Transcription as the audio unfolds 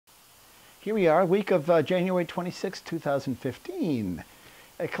Here we are, week of January 26, 2015.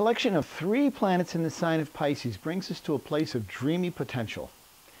 A collection of 3 planets in the sign of Pisces brings us to a place of dreamy potential.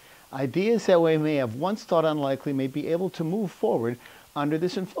 Ideas that we may have once thought unlikely may be able to move forward under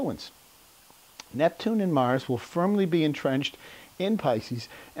this influence. Neptune and Mars will firmly be entrenched in Pisces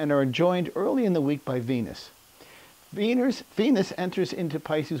and are joined early in the week by Venus. Venus enters into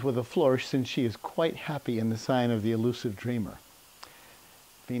Pisces with a flourish since she is quite happy in the sign of the elusive dreamer.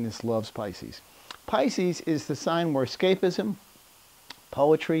 Venus loves Pisces. Pisces is the sign where escapism,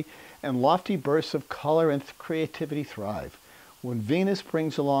 poetry, and lofty bursts of color and creativity thrive. When Venus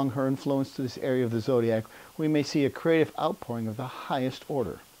brings along her influence to this area of the zodiac, we may see a creative outpouring of the highest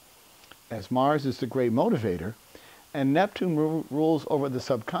order. As Mars is the great motivator, and Neptune rules over the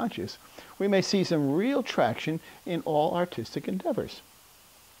subconscious, we may see some real traction in all artistic endeavors.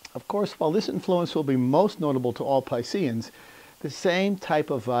 Of course, while this influence will be most notable to all Pisceans, the same type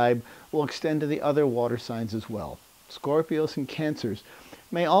of vibe will extend to the other water signs as well. Scorpios and Cancers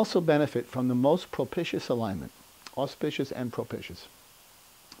may also benefit from the most propitious alignment, auspicious and propitious.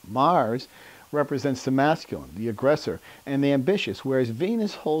 Mars represents the masculine, the aggressor, and the ambitious, whereas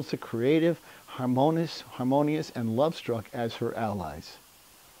Venus holds the creative, harmonious, and love-struck as her allies.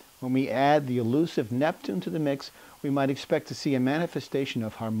 When we add the elusive Neptune to the mix, we might expect to see a manifestation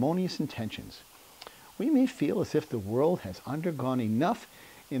of harmonious intentions. We may feel as if the world has undergone enough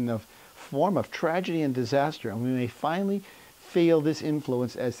in the form of tragedy and disaster, and we may finally feel this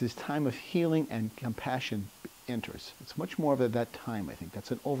influence as this time of healing and compassion enters. It's much more of that time, I think. That's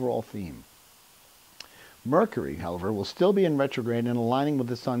an overall theme. Mercury, however, will still be in retrograde and aligning with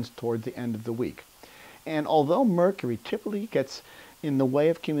the Sun toward the end of the week. And although Mercury typically gets in the way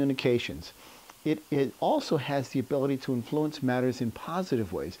of communications, it also has the ability to influence matters in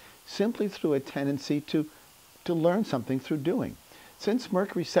positive ways, simply through a tendency to learn something through doing. Since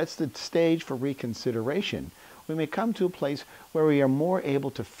Mercury sets the stage for reconsideration, we may come to a place where we are more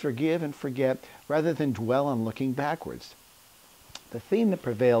able to forgive and forget rather than dwell on looking backwards. The theme that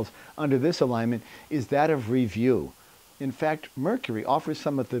prevails under this alignment is that of review. In fact, Mercury offers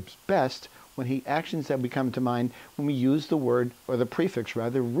some of the best actions that we come to mind when we use the word, or the prefix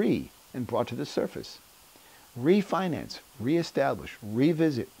rather, re, and brought to the surface. Refinance, reestablish,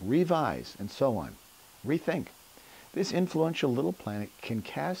 revisit, revise, and so on. Rethink. This influential little planet can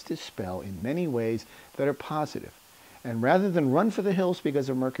cast his spell in many ways that are positive. And rather than run for the hills because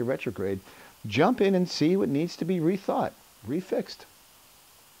of Mercury retrograde, jump in and see what needs to be rethought, refixed.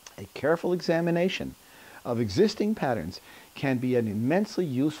 A careful examination of existing patterns can be an immensely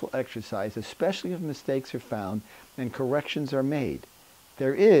useful exercise, especially if mistakes are found and corrections are made.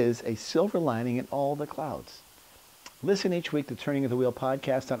 There is a silver lining in all the clouds. Listen each week to Turning of the Wheel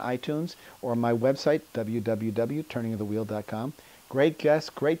podcast on iTunes or on my website, www.turningofthewheel.com. Great guests,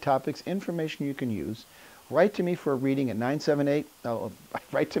 great topics, information you can use. Write to me for a reading at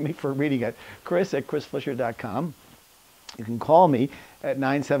chris@chrisflisher.com. You can call me at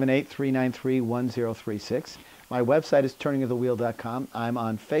 978-393-1036. My website is turningofthewheel.com. I'm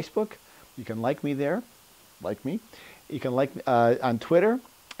on Facebook. You can like me there. Like me. You can like me on Twitter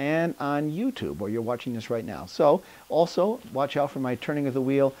and on YouTube, where you're watching this right now. So also watch out for my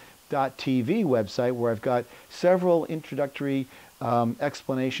turningofthewheel.tv website, where I've got several introductory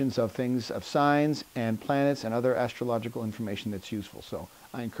explanations of things, of signs and planets and other astrological information that's useful. So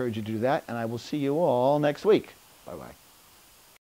I encourage you to do that, and I will see you all next week. Bye-bye.